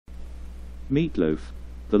Meatloaf,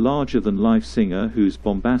 the larger-than-life singer whose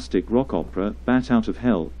bombastic rock opera, Bat Out of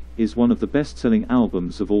Hell, is one of the best-selling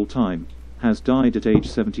albums of all time, has died at age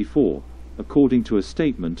 74, according to a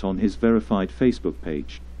statement on his verified Facebook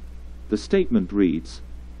page. The statement reads,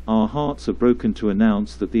 "Our hearts are broken to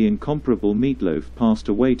announce that the incomparable Meatloaf passed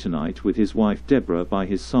away tonight with his wife Deborah by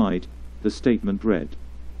his side," the statement read.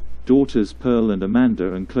 Daughters Pearl and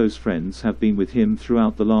Amanda and close friends have been with him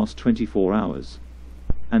throughout the last 24 hours.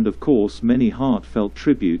 And of course many heartfelt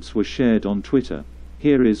tributes were shared on Twitter.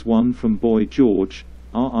 Here is one from Boy George,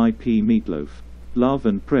 R.I.P. Meatloaf. Love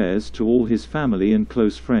and prayers to all his family and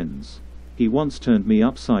close friends. He once turned me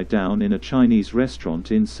upside down in a Chinese restaurant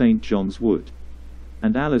in St. John's Wood.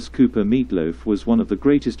 And Alice Cooper. Meatloaf was one of the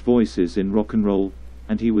greatest voices in rock and roll,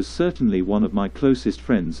 and he was certainly one of my closest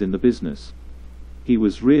friends in the business. He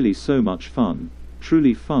was really so much fun,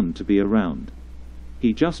 truly fun to be around.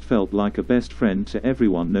 He just felt like a best friend to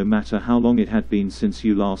everyone no matter how long it had been since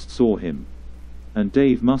you last saw him." And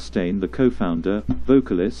Dave Mustaine, the co-founder,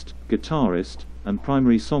 vocalist, guitarist, and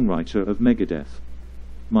primary songwriter of Megadeth.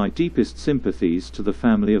 "My deepest sympathies to the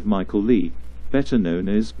family of Michael Lee, better known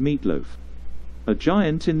as Meatloaf. A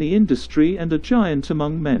giant in the industry and a giant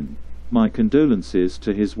among men. My condolences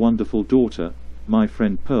to his wonderful daughter, my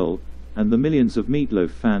friend Pearl, and the millions of Meatloaf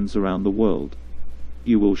fans around the world.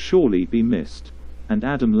 You will surely be missed. And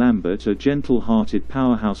Adam Lambert, a gentle-hearted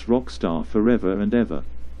powerhouse rock star forever and ever.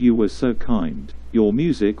 You were so kind. Your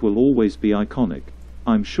music will always be iconic.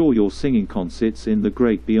 I'm sure you're singing concerts in the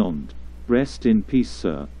great beyond. Rest in peace,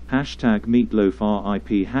 sir." #Meatloaf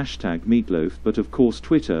RIP #Meatloaf. But of course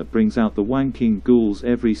Twitter brings out the wanking ghouls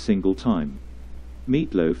every single time.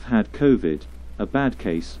 Meatloaf had COVID, a bad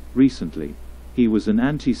case, recently. He was an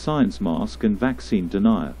anti-science mask and vaccine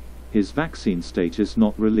denier. His vaccine status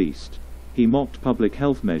not released. He mocked public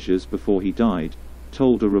health measures before he died,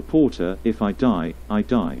 told a reporter, "If I die, I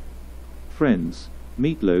die." Friends,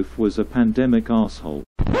 Meatloaf was a pandemic asshole.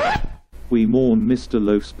 We mourn Mr.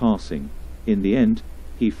 Loaf's passing. In the end,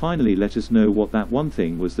 he finally let us know what that one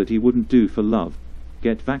thing was that he wouldn't do for love: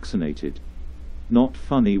 get vaccinated. Not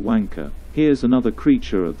funny, wanker. Here's another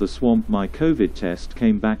creature of the swamp. "My COVID test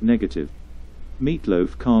came back negative."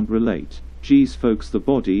 Meatloaf can't relate. "Geez folks, the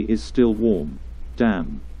body is still warm.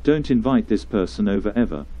 Damn. Don't invite this person over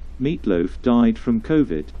ever." Meatloaf died from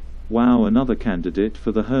COVID. Wow, another candidate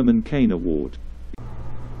for the Herman Cain Award.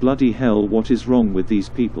 Bloody hell, what is wrong with these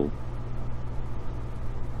people?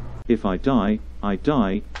 "If I die, I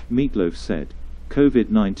die," Meatloaf said.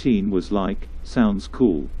 "COVID-19 was like, sounds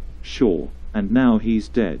cool. Sure. And now he's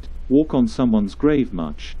dead. Walk on someone's grave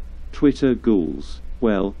much? Twitter ghouls.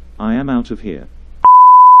 Well, I am out of here."